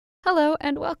Hello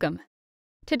and welcome.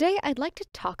 Today I'd like to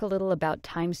talk a little about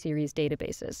time series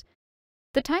databases.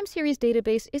 The time series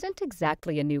database isn't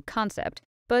exactly a new concept,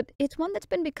 but it's one that's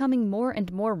been becoming more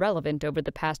and more relevant over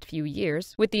the past few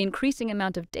years with the increasing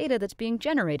amount of data that's being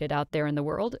generated out there in the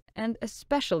world, and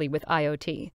especially with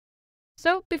IoT.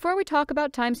 So before we talk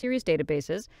about time series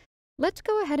databases, let's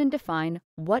go ahead and define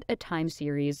what a time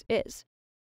series is.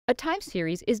 A time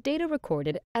series is data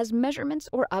recorded as measurements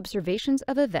or observations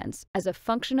of events as a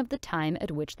function of the time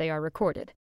at which they are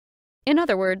recorded. In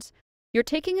other words, you're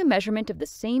taking a measurement of the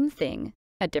same thing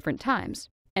at different times,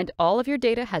 and all of your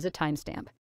data has a timestamp.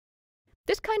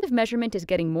 This kind of measurement is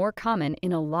getting more common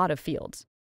in a lot of fields.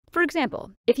 For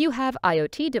example, if you have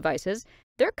IoT devices,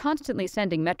 they're constantly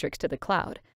sending metrics to the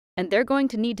cloud, and they're going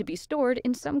to need to be stored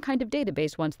in some kind of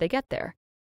database once they get there.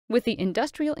 With the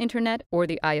industrial internet or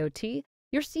the IoT,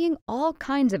 you're seeing all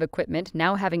kinds of equipment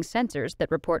now having sensors that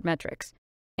report metrics,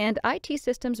 and IT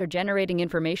systems are generating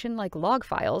information like log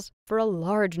files for a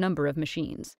large number of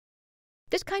machines.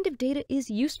 This kind of data is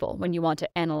useful when you want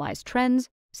to analyze trends,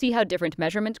 see how different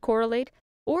measurements correlate,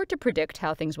 or to predict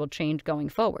how things will change going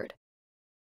forward.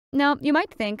 Now, you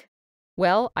might think,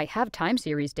 well, I have time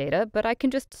series data, but I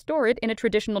can just store it in a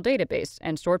traditional database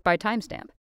and sort by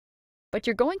timestamp. But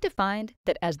you're going to find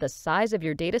that as the size of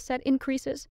your dataset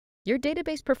increases, your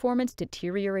database performance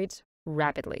deteriorates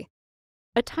rapidly.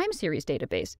 A time series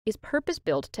database is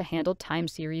purpose-built to handle time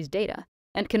series data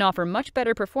and can offer much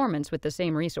better performance with the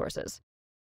same resources.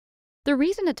 The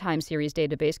reason a time series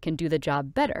database can do the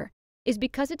job better is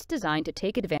because it's designed to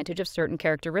take advantage of certain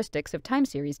characteristics of time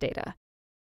series data.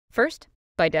 First,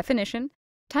 by definition,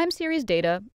 time series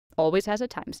data always has a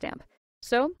timestamp,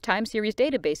 so time series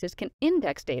databases can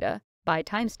index data by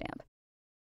timestamp.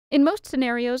 In most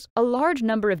scenarios, a large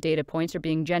number of data points are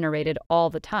being generated all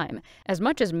the time, as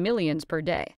much as millions per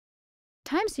day.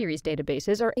 Time series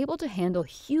databases are able to handle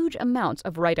huge amounts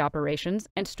of write operations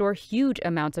and store huge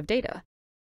amounts of data.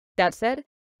 That said,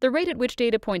 the rate at which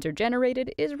data points are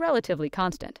generated is relatively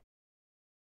constant.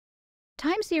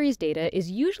 Time series data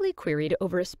is usually queried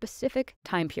over a specific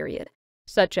time period,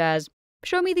 such as,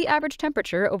 show me the average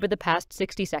temperature over the past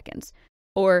 60 seconds,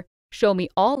 or show me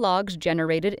all logs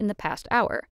generated in the past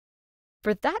hour.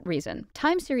 For that reason,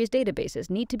 time series databases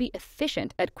need to be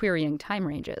efficient at querying time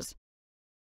ranges.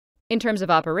 In terms of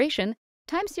operation,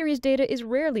 time series data is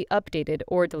rarely updated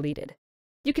or deleted.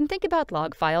 You can think about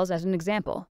log files as an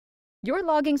example. Your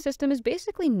logging system is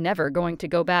basically never going to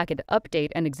go back and update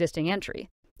an existing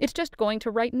entry. It's just going to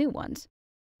write new ones.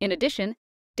 In addition,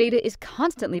 data is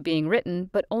constantly being written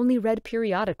but only read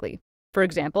periodically, for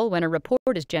example, when a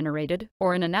report is generated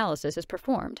or an analysis is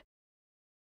performed.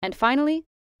 And finally,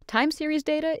 time series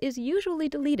data is usually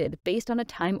deleted based on a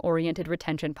time-oriented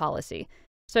retention policy,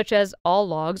 such as all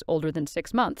logs older than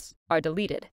 6 months are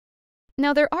deleted.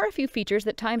 Now, there are a few features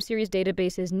that time series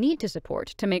databases need to support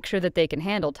to make sure that they can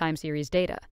handle time series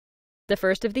data. The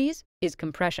first of these is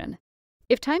compression.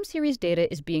 If time series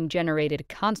data is being generated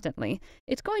constantly,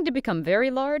 it's going to become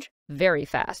very large, very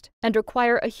fast, and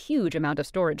require a huge amount of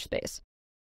storage space.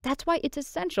 That's why it's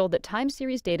essential that time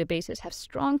series databases have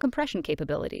strong compression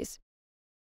capabilities.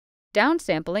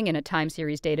 Downsampling in a time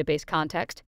series database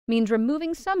context means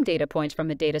removing some data points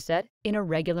from a dataset in a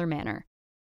regular manner.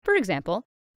 For example,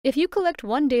 if you collect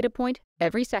one data point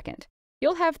every second,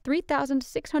 you'll have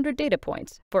 3,600 data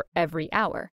points for every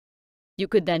hour. You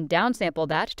could then downsample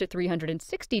that to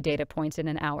 360 data points in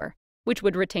an hour, which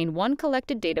would retain one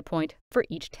collected data point for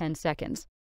each 10 seconds.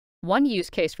 One use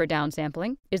case for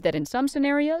downsampling is that in some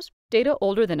scenarios, data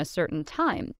older than a certain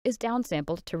time is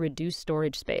downsampled to reduce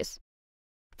storage space.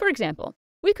 For example,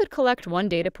 we could collect one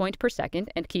data point per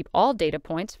second and keep all data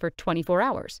points for 24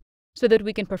 hours, so that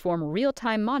we can perform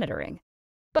real-time monitoring.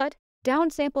 But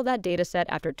downsample that dataset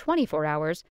after 24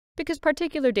 hours because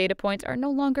particular data points are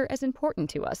no longer as important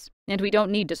to us, and we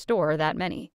don't need to store that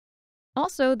many.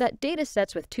 Also, that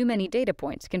datasets with too many data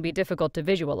points can be difficult to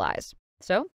visualize,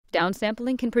 so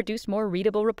downsampling can produce more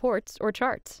readable reports or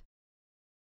charts.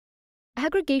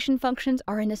 Aggregation functions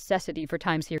are a necessity for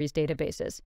time series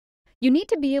databases. You need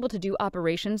to be able to do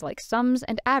operations like sums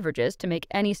and averages to make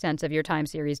any sense of your time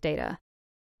series data.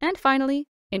 And finally,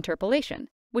 interpolation,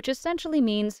 which essentially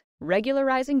means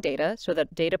regularizing data so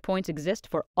that data points exist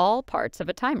for all parts of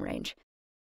a time range.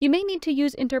 You may need to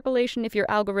use interpolation if your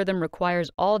algorithm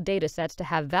requires all datasets to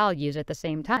have values at the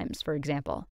same times, for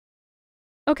example.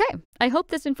 Okay, I hope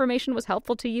this information was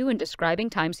helpful to you in describing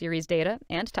time series data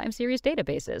and time series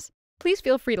databases. Please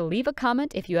feel free to leave a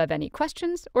comment if you have any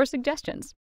questions or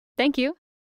suggestions. Thank you.